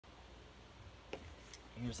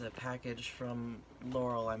Here's a package from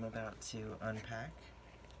Laurel I'm about to unpack.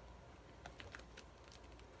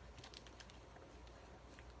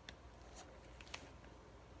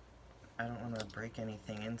 I don't want to break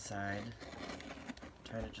anything inside. I'm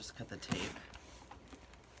trying to just cut the tape.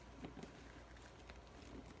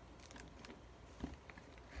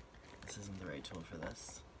 This isn't the right tool for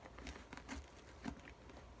this.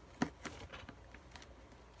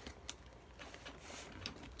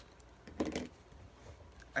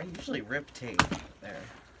 I usually rip tape there.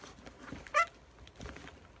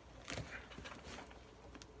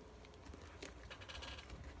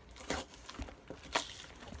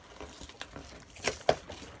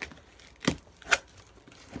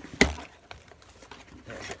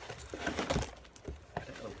 Got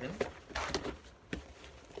it open.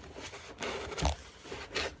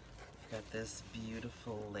 Got this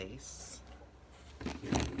beautiful lace.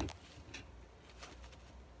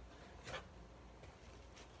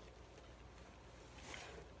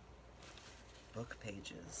 Book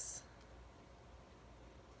pages.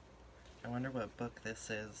 I wonder what book this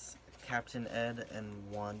is. Captain Ed and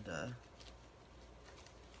Wanda.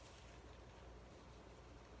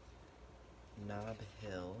 Nob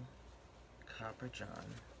Hill. Copper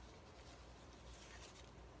John.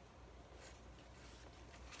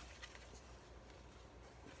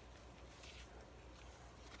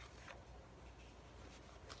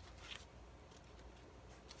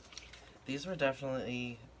 These were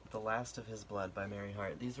definitely The Last of His Blood by Mary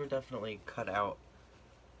Hart. These were definitely cut out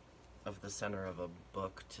of the center of a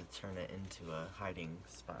book to turn it into a hiding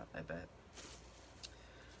spot, I bet.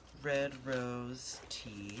 Red Rose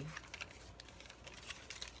Tea.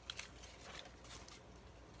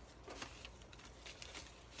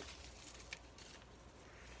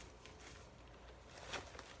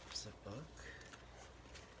 There's a book.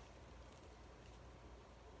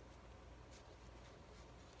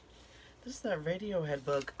 This is that Radiohead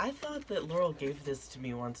book. I thought that Laurel gave this to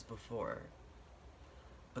me once before,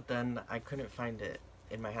 but then I couldn't find it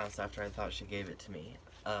in my house after I thought she gave it to me.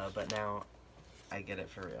 But now I get it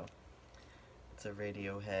for real. It's a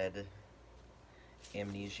Radiohead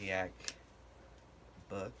amnesiac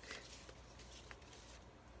book.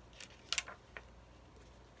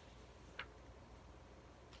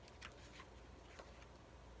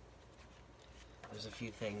 There's a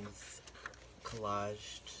few things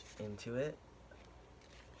collaged into it,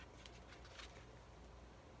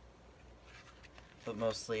 but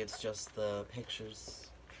mostly it's just the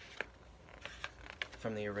pictures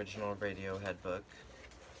from the original Radiohead book,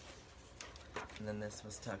 and then this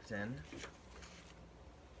was tucked in.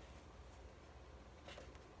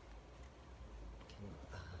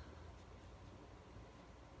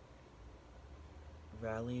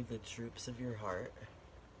 Rally the Troops of Your Heart.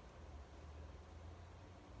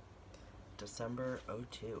 December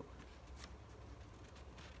 02.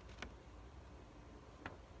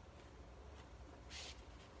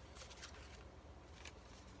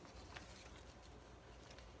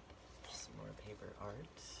 Some more paper art.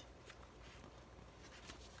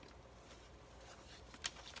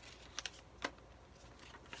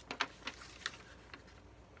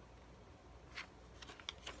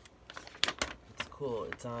 It's cool.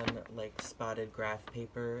 It's on like spotted graph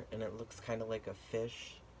paper, and it looks kind of like a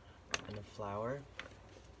fish and a flower,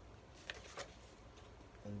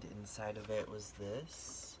 and inside of it was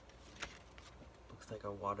this. Looks like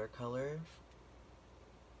a watercolor.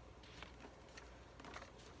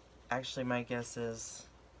 Actually, my guess is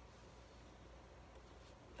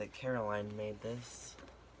that Caroline made this.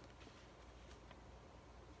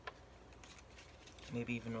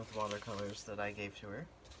 Maybe even with watercolors that I gave to her.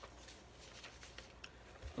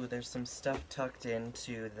 Ooh, there's some stuff tucked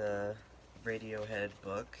into the Radiohead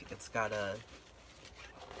book. It's got a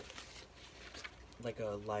like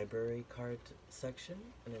a library card section,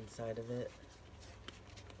 and inside of it,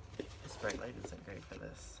 this bright light isn't great for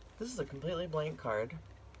this. This is a completely blank card,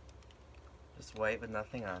 just white with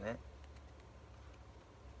nothing on it.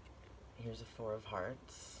 Here's a 4 of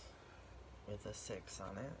hearts with a 6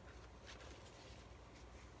 on it.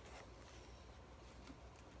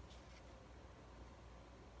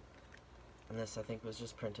 And this, I think, was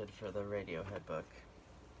just printed for the Radiohead book.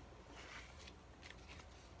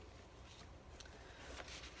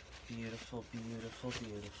 Beautiful, beautiful,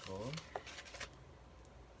 beautiful.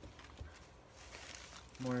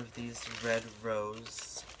 More of these red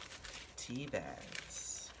rose tea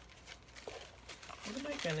bags. What am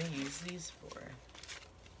I gonna use these for?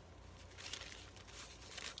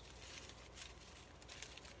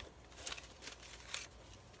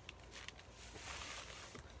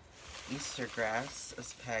 Easter grass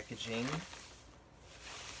as packaging.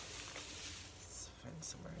 Let's find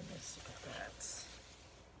somewhere in this to put that.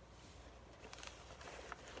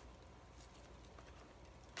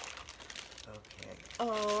 Okay.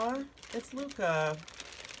 Oh, it's Luca.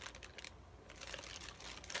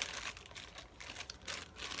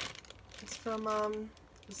 It's from,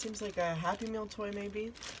 it seems like a Happy Meal toy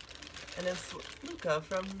maybe. And it's Luca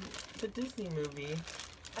from the Disney movie.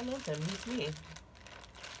 I love him, he's me.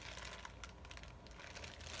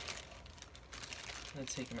 I'm gonna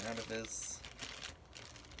take him out of his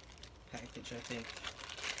package, I think.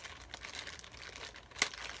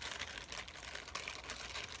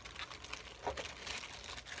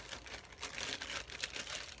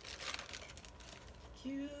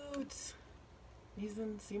 Cute! He's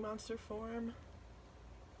in sea monster form.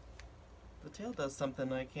 The tail does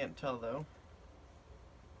something I can't tell though.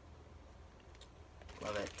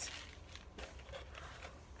 Love it.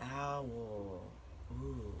 Owl.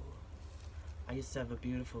 Ooh. I used to have a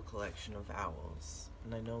beautiful collection of owls,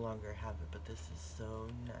 and I no longer have it, but this is so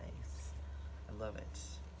nice. I love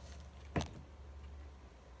it.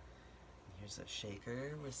 Here's a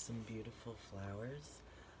shaker with some beautiful flowers.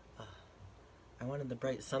 I wanted the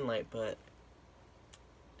bright sunlight, but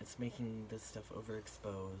it's making this stuff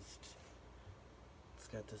overexposed. It's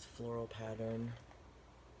got this floral pattern.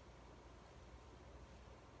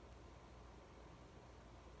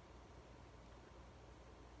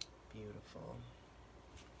 Beautiful.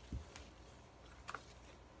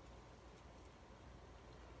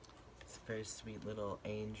 It's very sweet little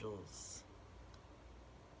angels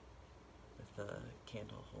with a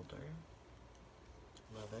candle holder.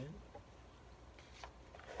 Love it.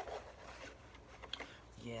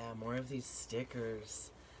 Yeah, more of these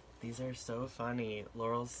stickers. These are so funny.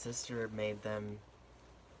 Laurel's sister made them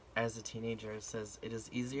as a teenager. It says, "It is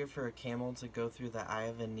easier for a camel to go through the eye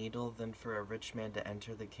of a needle than for a rich man to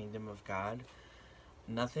enter the kingdom of God."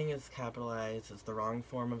 Nothing is capitalized. It's the wrong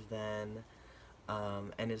form of then.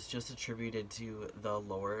 And it's just attributed to the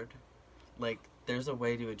Lord. Like, there's a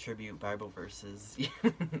way to attribute Bible verses.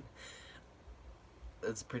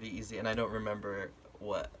 It's pretty easy. And I don't remember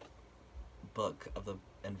what book of the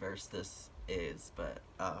and verse this is, but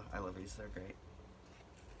I love these. They're great.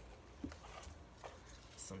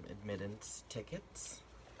 Some admittance tickets.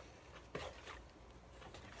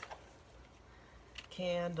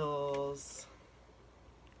 Candles.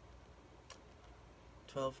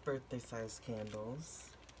 12 birthday size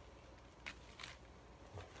candles.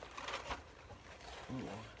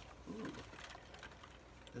 Ooh. Ooh.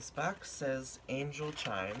 This box says angel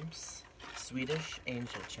chimes. Swedish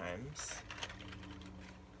angel chimes.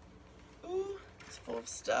 Ooh, it's full of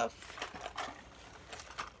stuff.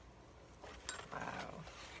 Wow.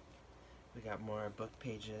 We got more book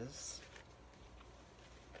pages.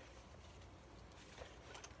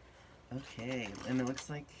 Okay, and it looks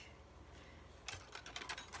like,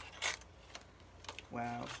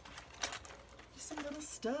 wow, just some little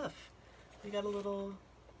stuff. We got a little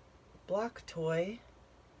block toy,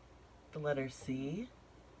 the letter C,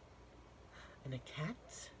 and a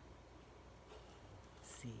cat,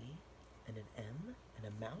 C, and an M, and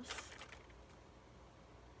a mouse.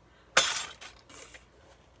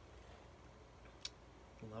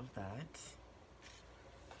 Love that.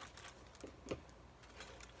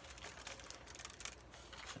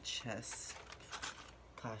 A chess,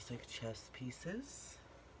 classic chess pieces.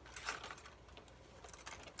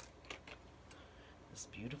 This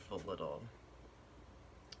beautiful little,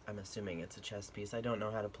 I'm assuming it's a chess piece. I don't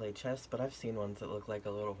know how to play chess, but I've seen ones that look like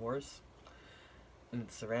a little horse. And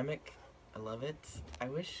it's ceramic. I love it. I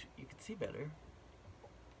wish you could see better.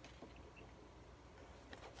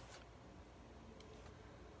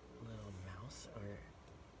 Little mouse or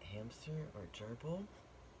hamster or gerbil.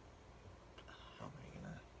 How am I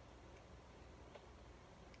gonna?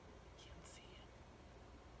 Can't see it.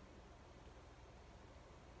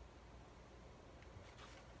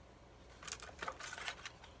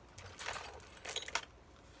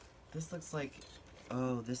 This looks like,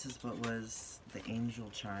 oh, this is what was the angel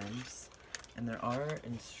chimes. And there are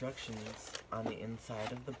instructions on the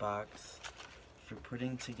inside of the box for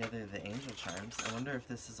putting together the angel chimes. I wonder if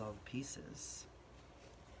this is all the pieces.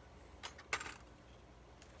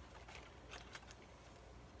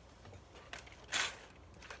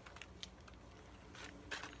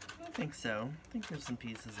 I don't think so. I think there's some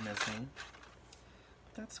pieces missing.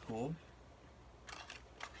 But that's cool.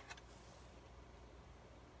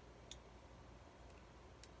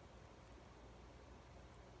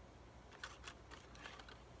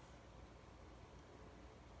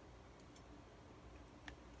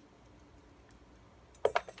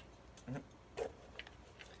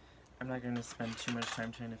 I'm not going to spend too much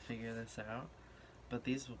time trying to figure this out, but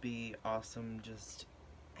these will be awesome just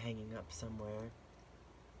hanging up somewhere.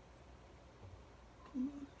 Ooh,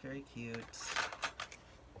 very cute.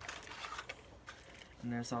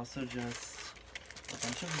 And there's also just a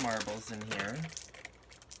bunch of marbles in here.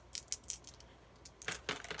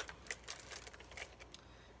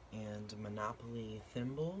 And a Monopoly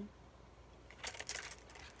thimble.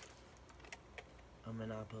 A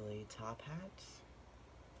Monopoly top hat.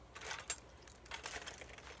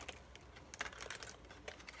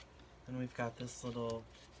 And we've got this little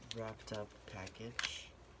wrapped up package.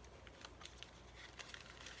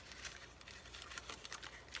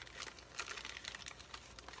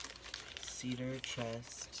 Cedar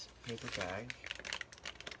chest paper bag.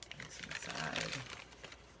 What's inside?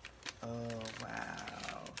 Oh,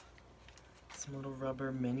 wow. Some little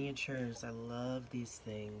rubber miniatures. I love these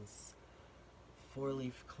things.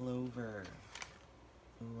 4-leaf clover.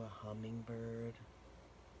 Ooh, a hummingbird.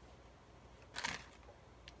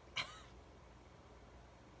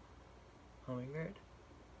 Hummingbird?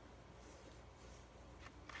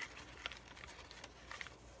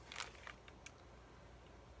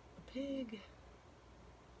 A pig.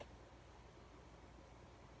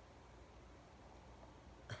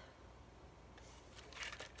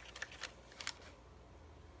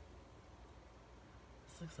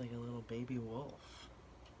 This looks like a little baby wolf.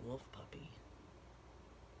 Wolf puppy.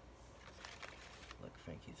 Look,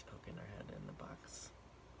 Frankie's poking her head in the box.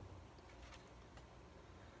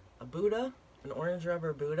 A Buddha, an orange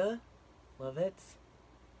rubber Buddha. Love it.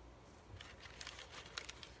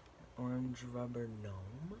 Orange rubber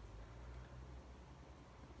gnome.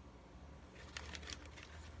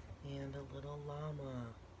 And a little llama.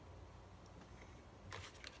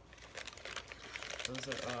 Those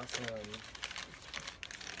are awesome.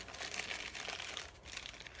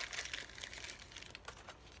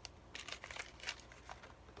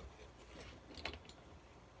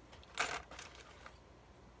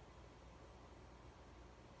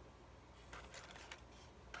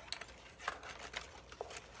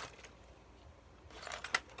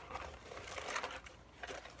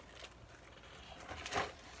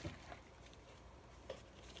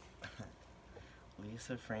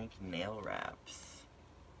 Lisa Frank nail wraps.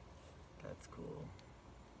 That's cool.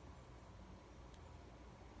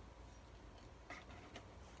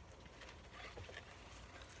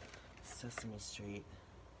 Sesame Street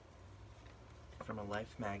from a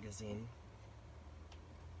Life magazine.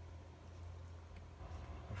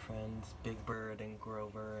 Our friends Big Bird and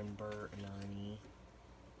Grover and Bert and Ernie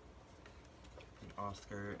and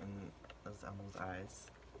Oscar and those Elmo's eyes.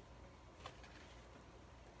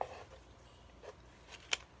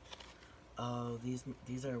 Oh,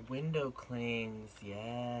 these are window clings,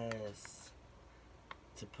 yes.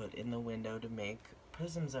 To put in the window to make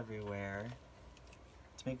prisms everywhere.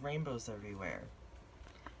 To make rainbows everywhere.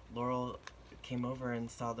 Laurel came over and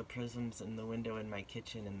saw the prisms in the window in my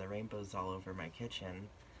kitchen and the rainbows all over my kitchen.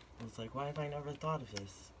 I was like, why have I never thought of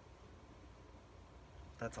this?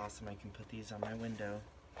 That's awesome, I can put these on my window.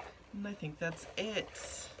 And I think that's it.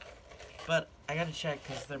 But I gotta check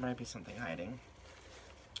because there might be something hiding.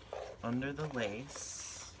 Under the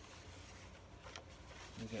lace,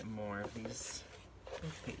 we get more of these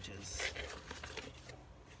pages.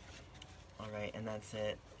 Alright, and that's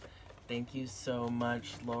it. Thank you so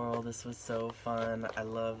much, Laurel. This was so fun. I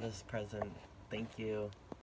love this present. Thank you.